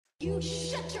You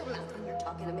shut your mouth when you're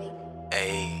talking to me.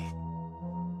 Hey,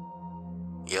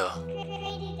 yeah.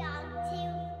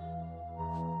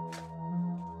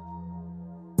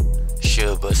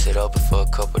 Should bust it open for a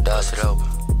couple dollars.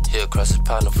 He'll cross his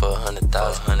partner for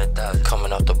 100,000.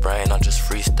 Coming off the brain, I'm just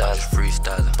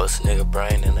freestyling. Bust a nigga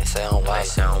brain and they say I'm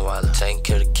wild. Taking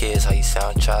care of the kids, how you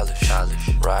sound childish.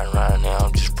 Riding around now,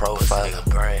 I'm just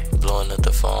profiling. Blowing up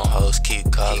the phone, hoes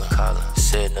keep calling.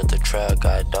 Sitting at the trap,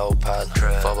 got a dope pilot.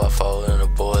 4x4 and the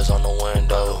boys on the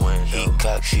window. He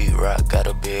cock, sheet rock, got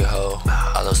a big hole.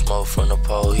 All the smoke from the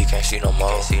pole, he can't see no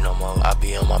more. I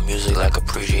be on my music like a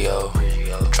Prigio.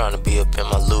 Tryna be up in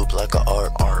my loop like a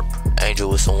ARP.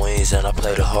 Angel with some wings and I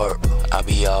play the harp. I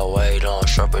be all white on,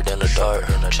 sharper than a dart.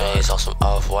 Chains on some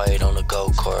off-white on the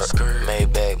go-kart.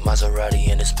 Maybach, Maserati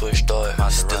and it's push start.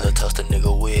 Still a toast a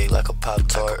nigga wig like a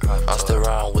Pop-Tart. I'm still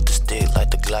around with the stick like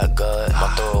the Glock God.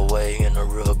 My throwaway in the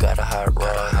river got a hot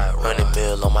rod. 100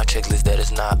 mil on my checklist, that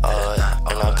is not odd.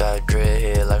 And I got dread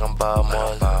hair like I'm Bob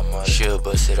Marley. Should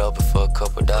bust it open for a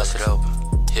couple dollars.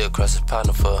 He'll cross his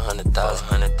partner for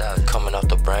 100,000. Coming off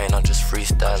the brain, I'm just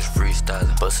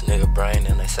freestyling. Bust a nigga brain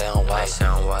and they say I'm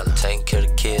wild. Taking care of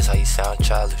the kids, how you sound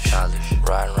childish.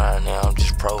 Riding around now, I'm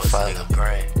just profiling.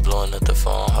 Blowing up the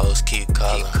phone, hoes keep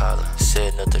calling.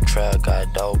 Sitting at the trap, got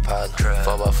a dope pilot.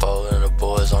 4x4 and the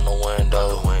boys on the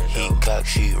window. He cock,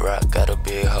 sheet rock, got a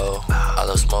big hole. All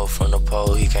the smoke from the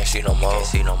pole, he can't see no more.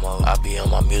 I be on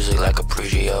my music like a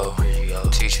Prigio.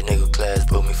 Teach a nigga class,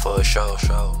 book me for a show.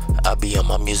 I be on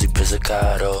my music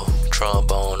pizzicato.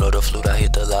 Trombone or the flute, I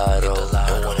hit the lotto.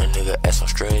 And when a nigga ask some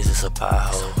strings, it's a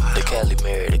pothole. The Cali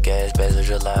married, the gas bags are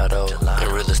gelato.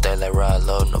 In real estate like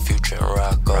Rollo, no future in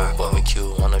Rocco.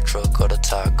 Barbecue on the truck or the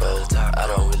taco. I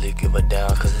don't really give a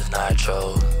damn cause it's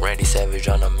nacho. Randy Savage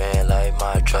on a man like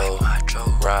Macho.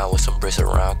 Rhyme with some bricks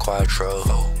around Quattro.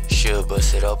 Should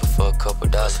bust it open for a couple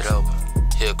dollars.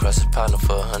 He'll cross his partner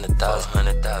for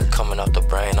 100,000. Coming off the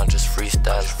brain, I'm just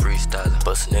freestyling.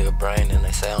 Bust a nigga brain and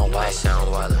they say I'm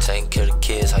wild. Taking care of the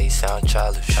kids, how you sound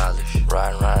childish.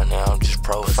 Riding around now, I'm just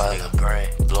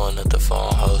profiling. Blowing up the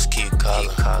phone, hoes keep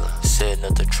calling. Sitting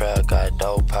at the trap, got a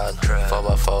dope pilot.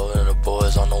 4x4 and the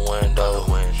boys on the window.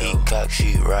 He cock,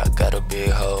 sheet rock, got a big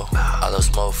hole. All the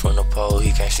smoke from the pole,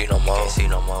 he can't see no more.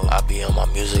 I be on my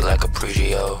music like a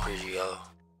Prigio.